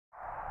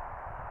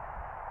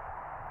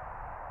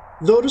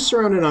Though it is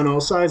surrounded on all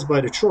sides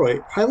by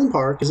Detroit, Highland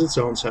Park is its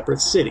own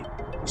separate city.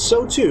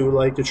 So too,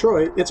 like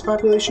Detroit, its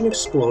population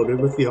exploded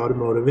with the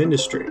automotive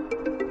industry.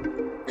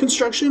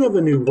 Construction of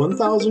a new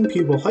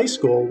 1,000-pupil high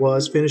school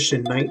was finished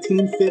in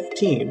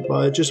 1915,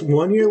 but just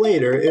 1 year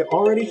later, it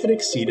already had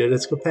exceeded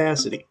its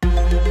capacity.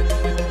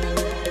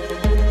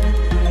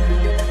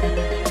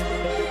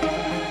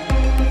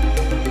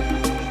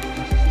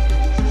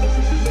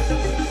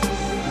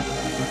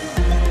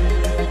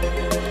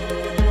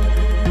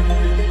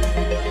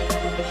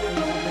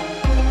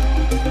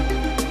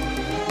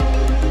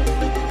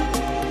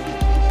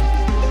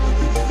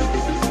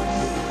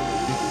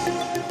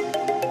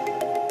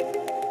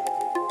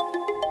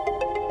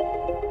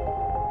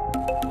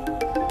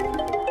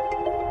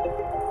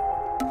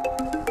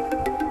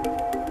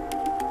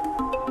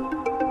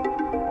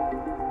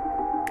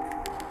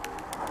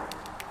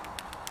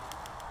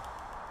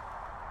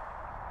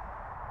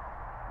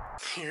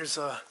 Here's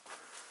a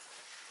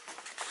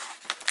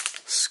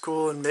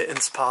school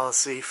admittance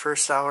policy.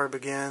 First hour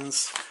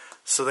begins,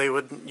 so you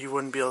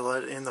wouldn't be able to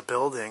let in the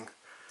building.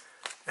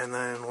 And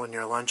then when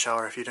your lunch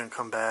hour, if you didn't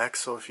come back,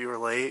 so if you were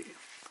late,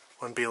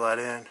 wouldn't be let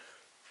in.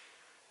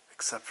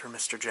 Except for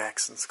Mr.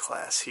 Jackson's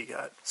class, he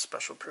got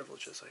special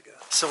privileges, I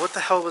guess. So what the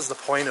hell was the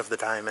point of the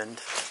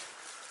diamond?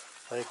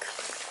 Like,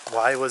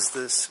 why was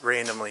this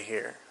randomly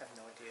here? I have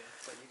no idea.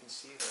 But you can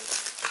see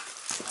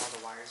all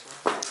the wires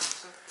were.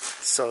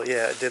 So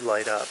yeah, it did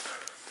light up.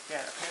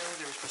 Yeah,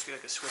 apparently there was supposed to be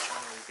like a switch on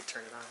where you could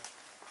turn it on.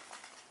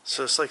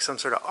 So it's like some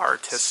sort of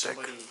artistic.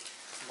 Somebody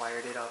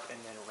wired it up and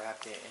then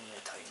wrapped it and then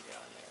tightened it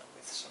on there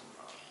with some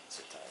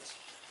zip ties.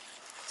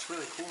 It's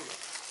really cool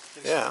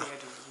though. Yeah. You had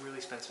to really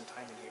spend some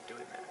time in here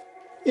doing that.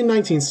 In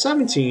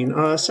 1917,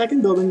 a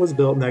second building was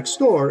built next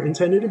door,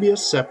 intended to be a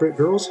separate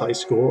girls' high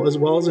school, as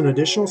well as an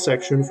additional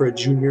section for a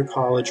junior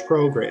college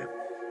program.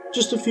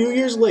 Just a few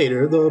years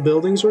later, the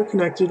buildings were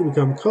connected to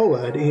become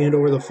co-ed, and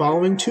over the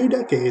following 2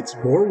 decades,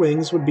 more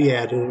wings would be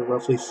added and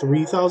roughly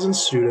 3,000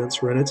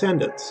 students were in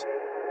attendance.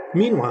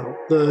 Meanwhile,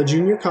 the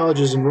junior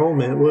college's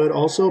enrollment would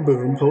also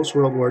boom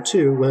post-World War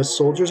II, with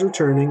soldiers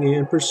returning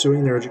and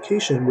pursuing their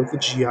education with the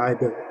GI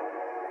Bill.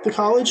 The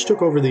college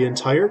took over the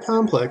entire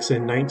complex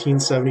in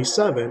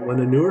 1977 when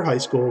a newer high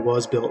school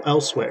was built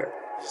elsewhere.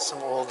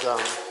 Some old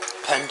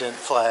pendant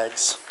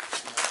flags.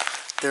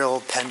 They're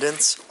old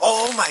pendants.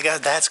 Oh my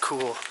god, that's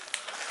cool.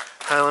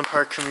 Highland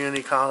Park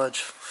Community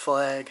College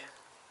flag.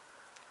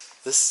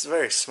 This is a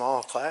very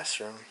small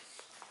classroom.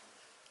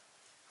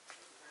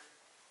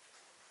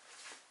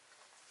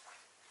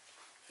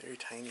 Very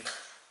tiny.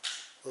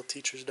 Little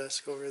teacher's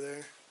desk over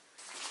there.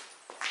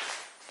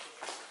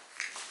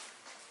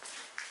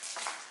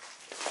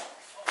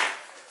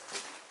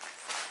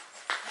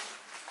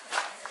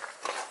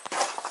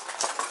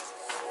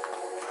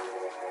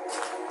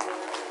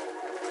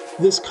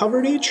 This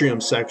covered atrium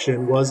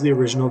section was the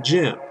original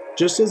gym.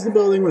 Just as the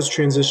building was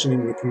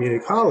transitioning to a community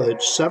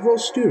college, several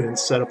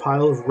students set a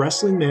pile of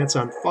wrestling mats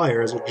on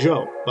fire as a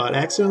joke, but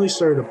accidentally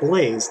started a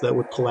blaze that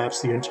would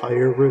collapse the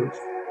entire roof.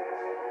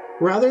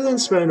 Rather than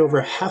spend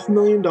over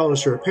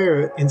 $500,000 to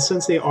repair it, and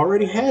since they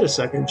already had a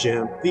second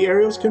gym, the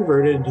area was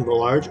converted into the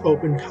large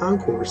open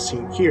concourse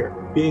seen here,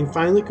 being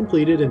finally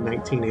completed in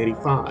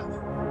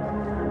 1985.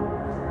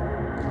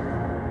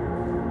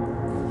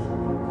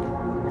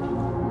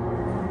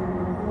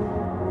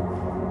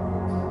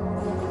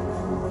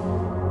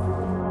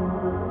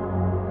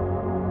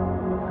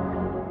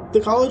 The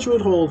college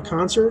would hold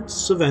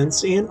concerts,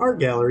 events, and art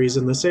galleries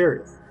in this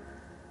area.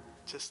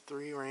 Just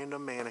 3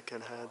 random mannequin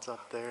heads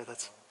up there.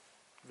 That's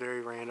very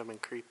random and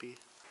creepy.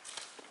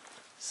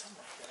 Something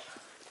like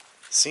that.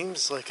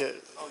 Seems like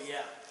it. Oh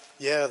yeah.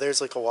 Yeah, there's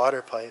like a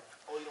water pipe.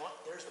 Oh, you know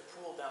what? There's the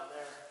pool down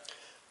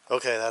there.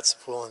 Okay, that's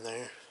the pool in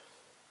there.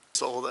 It's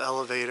the old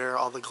elevator.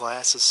 All the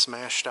glass is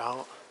smashed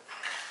out.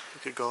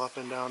 You could go up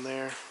and down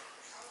there.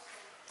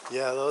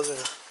 Yeah, those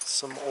are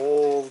some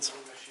old...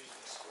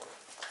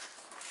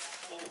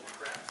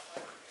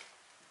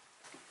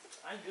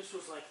 I just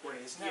was like,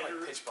 wait, isn't that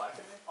like pitch black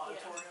in there?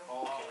 Auditorium? Yeah.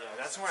 Oh, okay, yeah.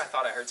 That's where I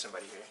thought I heard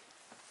somebody here.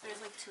 There's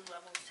like 2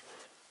 levels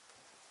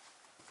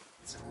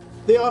to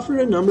it. They offered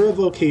a number of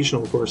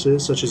vocational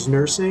courses such as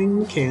nursing,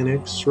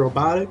 mechanics,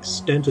 robotics,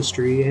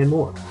 dentistry, and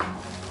more.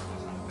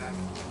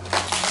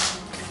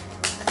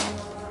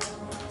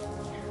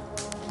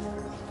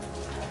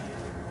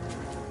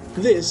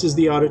 This is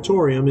the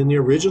auditorium in the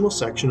original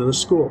section of the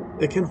school.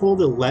 It can hold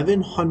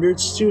 1,100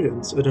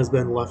 students and has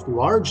been left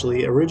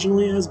largely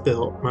originally as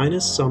built,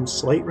 minus some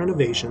slight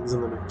renovations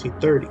in the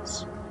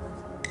 1930s.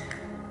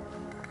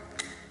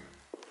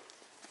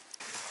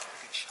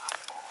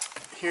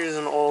 Here's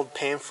an old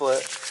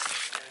pamphlet.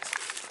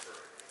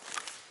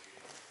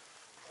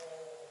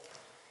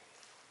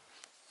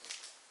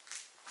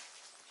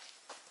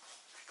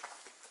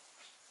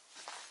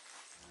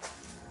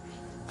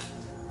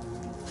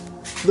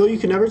 Though you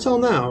can never tell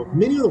now,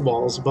 many of the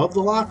walls above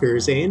the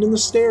lockers and in the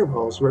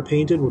stairwells were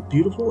painted with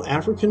beautiful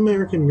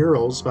African-American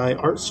murals by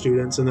art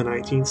students in the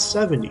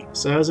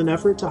 1970s as an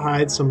effort to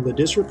hide some of the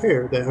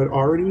disrepair that had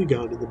already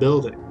begun in the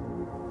building.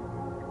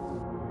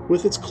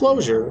 With its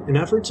closure, an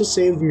effort to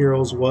save the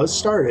murals was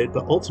started,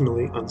 but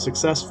ultimately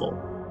unsuccessful.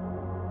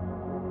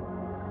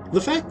 The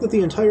fact that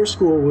the entire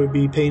school would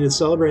be painted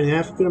celebrating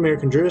African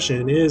American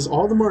tradition is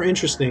all the more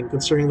interesting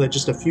considering that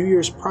just a few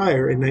years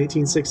prior, in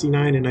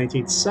 1969 and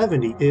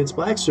 1970, its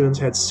black students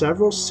had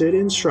several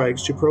sit-in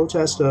strikes to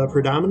protest a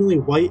predominantly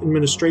white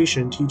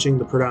administration teaching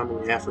the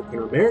predominantly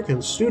African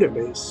American student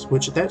base,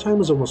 which at that time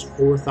was almost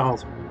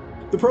 4,000.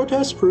 The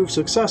protests proved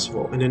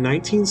successful, and in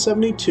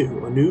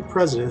 1972, a new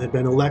president had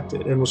been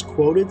elected and was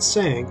quoted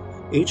saying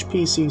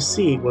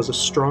HPCC was a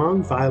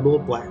strong, viable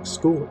black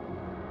school.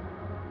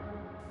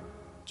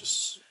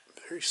 Just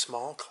very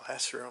small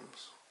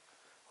classrooms.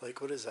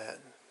 Like, what is that?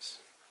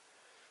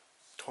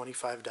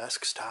 25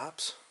 desks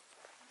tops?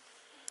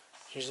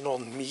 Here's an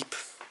old MEEP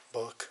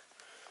book.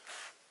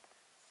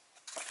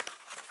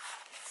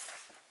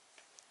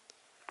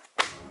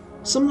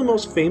 Some of the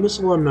most famous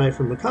alumni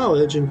from the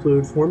college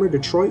include former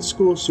Detroit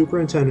School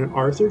Superintendent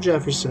Arthur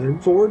Jefferson,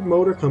 Ford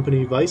Motor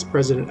Company Vice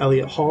President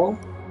Elliott Hall,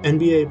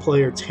 NBA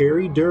player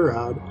Terry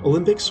Durrod,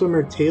 Olympic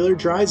swimmer Taylor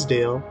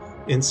Drysdale,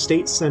 and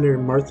State Senator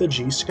Martha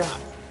G. Scott.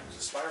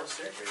 Spiral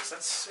staircase,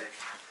 that's sick.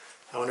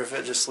 I wonder if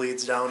it just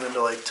leads down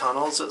into like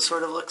tunnels, it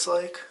sort of looks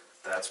like.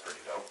 That's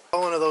pretty dope. I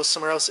saw one of those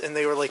somewhere else and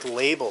they were like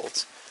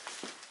labeled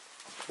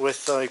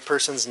with the like,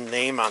 person's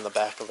name on the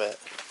back of it.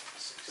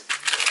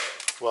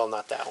 Well,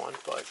 not that one,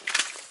 but...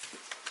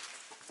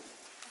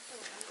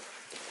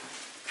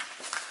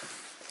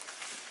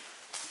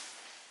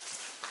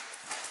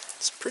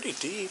 It's pretty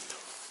deep.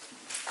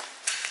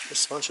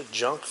 There's a bunch of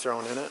junk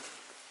thrown in it.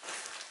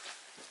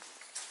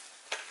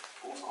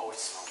 Pools always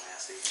smell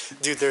nasty.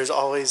 Dude, there's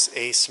always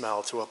a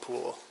smell to a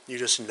pool. You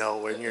just know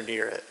when you're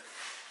near it.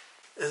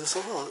 Is this a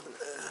little...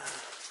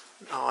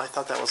 No, I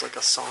thought that was like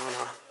a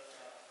sauna.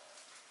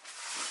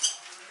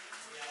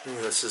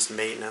 Maybe this is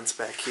maintenance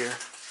back here.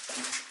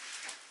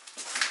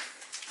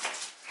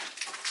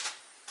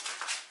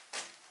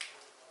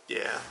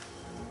 Yeah.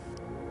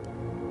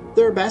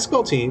 Their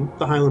basketball team,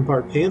 the Highland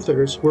Park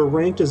Panthers, were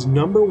ranked as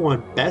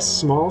 #1 best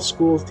small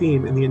school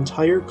team in the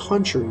entire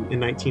country in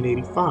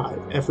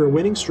 1985 after a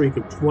winning streak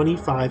of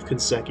 25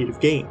 consecutive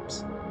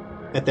games.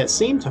 At that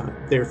same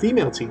time, their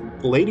female team,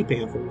 the Lady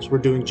Panthers, were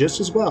doing just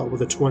as well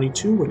with a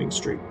 22 winning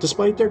streak,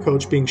 despite their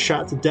coach being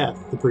shot to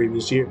death the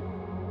previous year.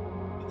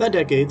 That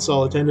decade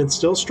saw attendance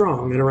still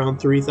strong at around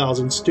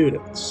 3,000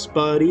 students,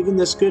 but even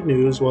this good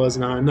news was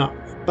not enough.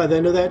 By the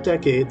end of that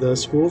decade, the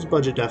school's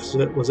budget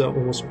deficit was at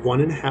almost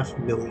 $1.5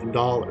 million.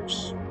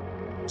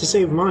 To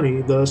save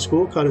money, the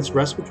school cut its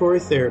respiratory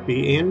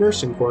therapy and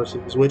nursing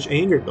courses, which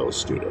angered those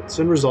students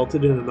and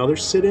resulted in another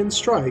sit-in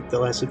strike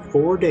that lasted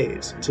 4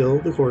 days until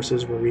the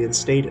courses were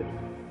reinstated.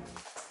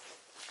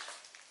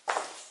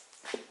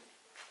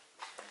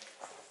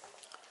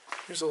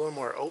 Here's a little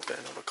more open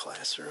of a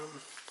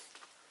classroom.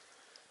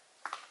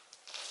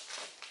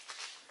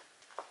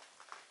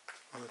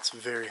 Well, that's a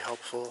very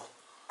helpful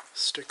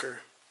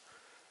sticker.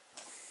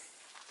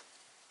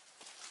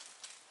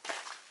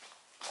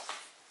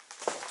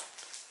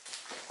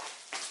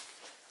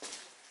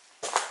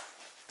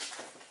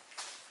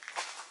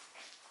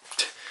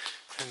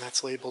 And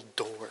that's labeled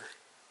door.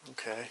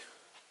 Okay.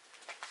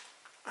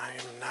 I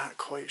am not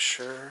quite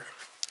sure.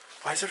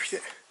 Why is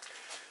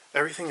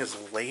everything is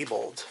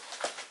labeled?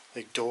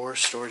 Like door,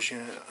 storage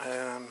unit.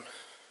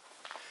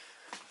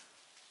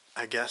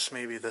 I guess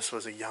maybe this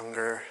was a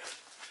younger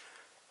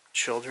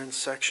children's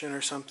section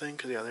or something,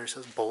 because the other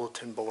says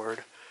bulletin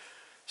board.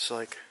 So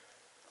like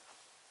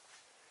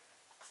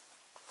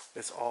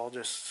it's all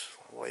just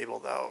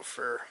labeled out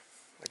for,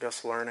 I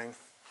guess, learning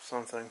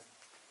something.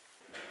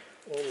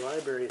 Old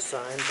library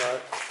sign,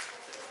 but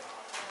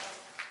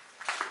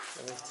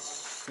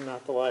it's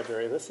not the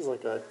library. This is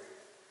like a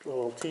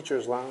little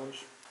teacher's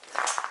lounge.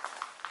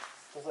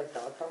 It's like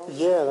dog tunnels?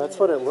 Yeah, that's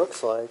what it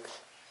looks like.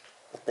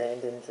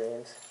 Abandoned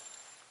dreams.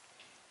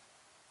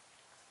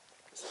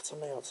 Is that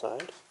somebody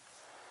outside?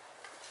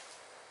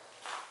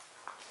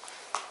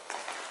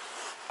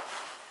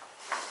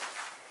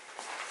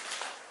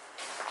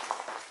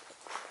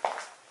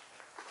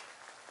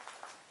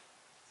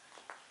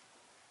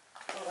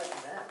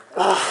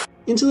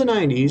 Into the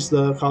 90s,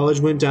 the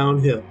college went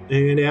downhill,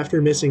 and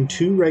after missing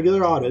 2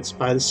 regular audits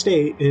by the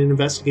state, an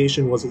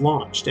investigation was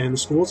launched, and the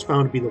school was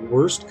found to be the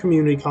worst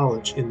community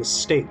college in the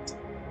state.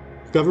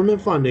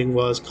 Government funding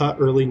was cut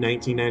early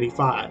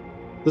 1995.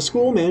 The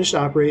school managed to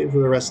operate for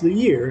the rest of the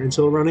year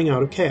until running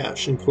out of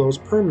cash and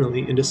closed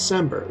permanently in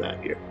December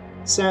that year.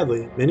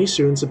 Sadly, many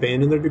students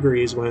abandoned their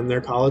degrees when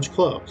their college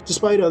closed,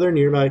 despite other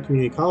nearby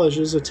community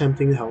colleges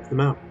attempting to help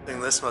them out. I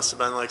think this must have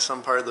been like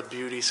some part of the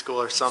beauty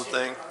school or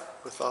something,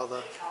 with all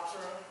the...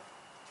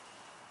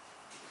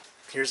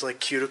 Here's like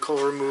cuticle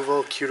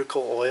removal,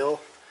 cuticle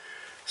oil.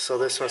 So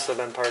this must have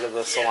been part of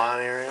the salon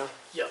area.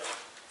 Yep.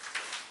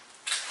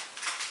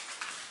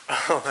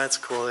 Oh, that's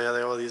cool. Yeah,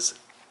 they have all these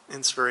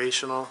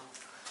inspirational.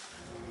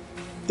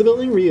 The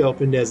building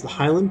reopened as the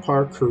Highland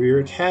Park Career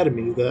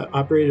Academy that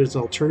operated as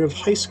an alternative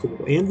high school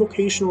and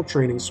vocational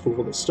training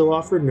school that still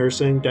offered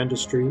nursing,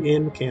 dentistry,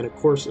 and mechanic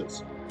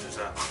courses. There's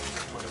a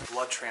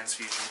blood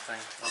transfusion thing.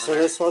 So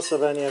this must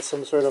have been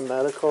some sort of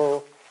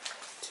medical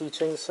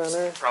teaching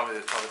center. Probably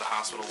the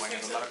hospital wing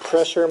of the medical.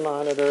 Pressure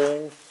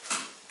monitoring.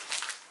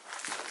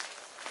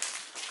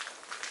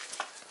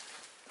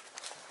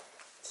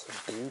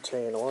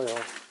 Butane oil.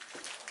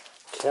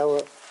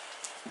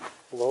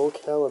 Low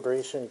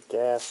calibration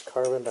gas,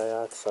 carbon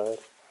dioxide.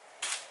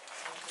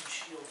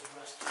 Shield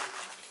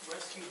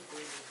rescue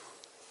breathing.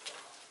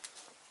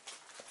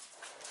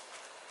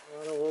 A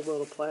lot of old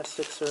little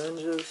plastic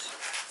syringes.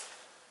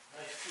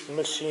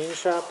 Machine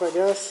shop, I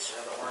guess.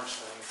 Yeah, the orange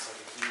thing, it's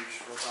like a huge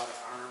robotic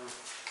arm.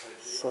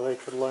 So they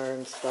could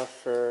learn stuff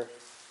for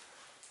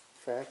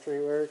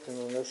factory work, and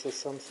then this is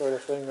some sort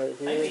of thing right I think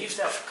they here. used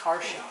to have a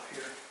car shop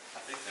here, I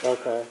think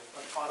Okay.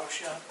 like auto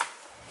shop.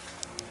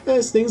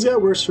 As things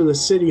got worse for the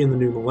city in the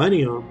new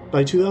millennium,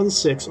 by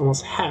 2006,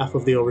 almost half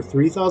of the over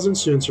 3,000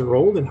 students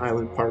enrolled in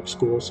Highland Park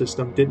school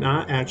system did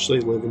not actually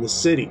live in the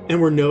city, and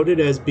were noted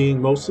as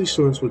being mostly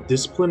students with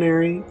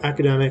disciplinary,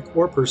 academic,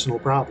 or personal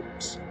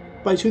problems.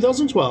 By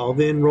 2012,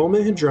 the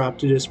enrollment had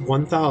dropped to just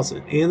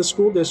 1,000, and the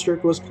school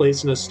district was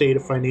placed in a state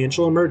of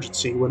financial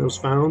emergency when it was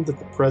found that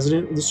the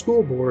president of the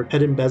school board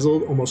had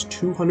embezzled almost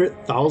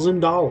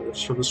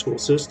 $200,000 from the school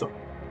system.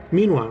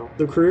 Meanwhile,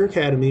 the Career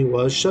Academy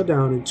was shut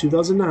down in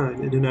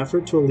 2009 in an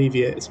effort to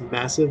alleviate its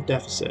massive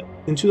deficit.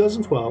 In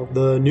 2012,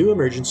 the new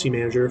emergency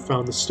manager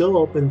found the still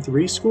open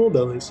 3 school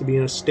buildings to be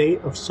in a state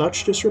of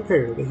such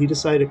disrepair that he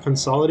decided to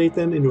consolidate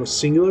them into a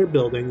singular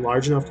building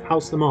large enough to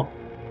house them all.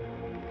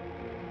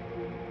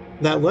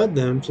 That led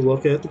them to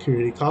look at the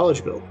community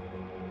college building.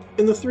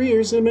 In the 3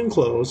 years it had been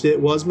closed, it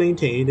was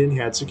maintained and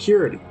had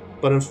security.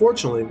 But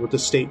unfortunately, with the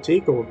state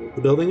takeover,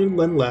 the building had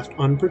been left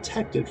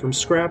unprotected from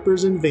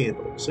scrappers and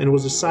vandals, and it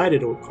was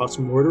decided it would cost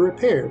more to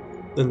repair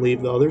than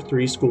leave the other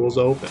 3 schools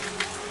open.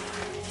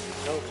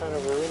 What kind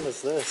of room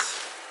is this?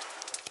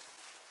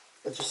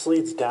 It just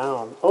leads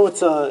down. Oh,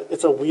 it's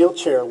a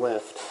wheelchair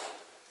lift.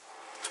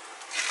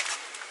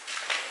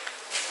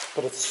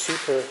 But it's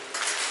super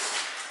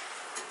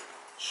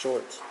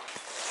short.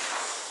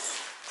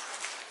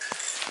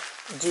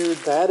 Dude,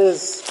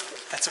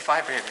 That's a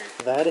vibrator.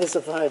 that is a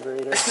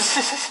vibrator.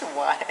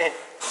 What?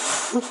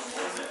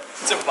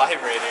 It's a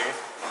vibrator.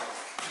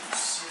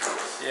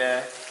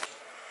 Yeah.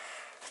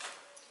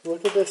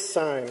 Look at this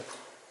sign.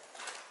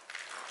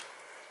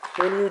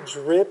 When you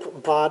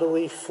drip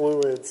bodily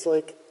fluids,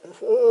 like,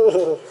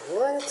 ugh,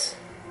 what?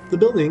 The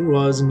building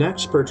was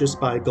next purchased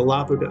by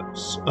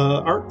Galapagos,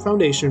 an art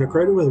foundation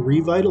accredited with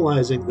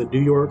revitalizing the New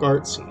York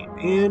art scene,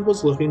 and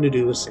was looking to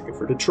do the same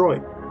for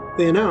Detroit.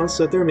 They announced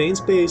that their main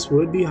space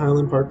would be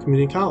Highland Park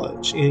Community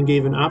College, and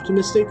gave an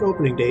optimistic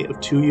opening date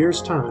of 2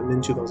 years' time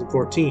in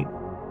 2014.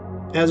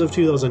 As of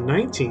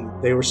 2019,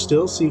 they were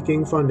still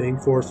seeking funding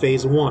for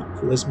Phase 1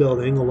 for this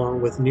building,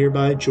 along with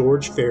nearby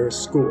George Ferris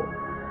School.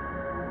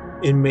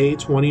 In May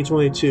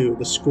 2022,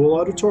 the school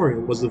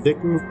auditorium was the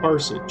victim of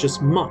arson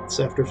just months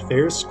after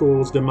Ferris School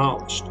was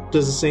demolished.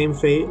 Does the same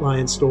fate lie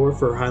in store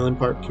for Highland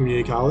Park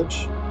Community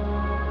College?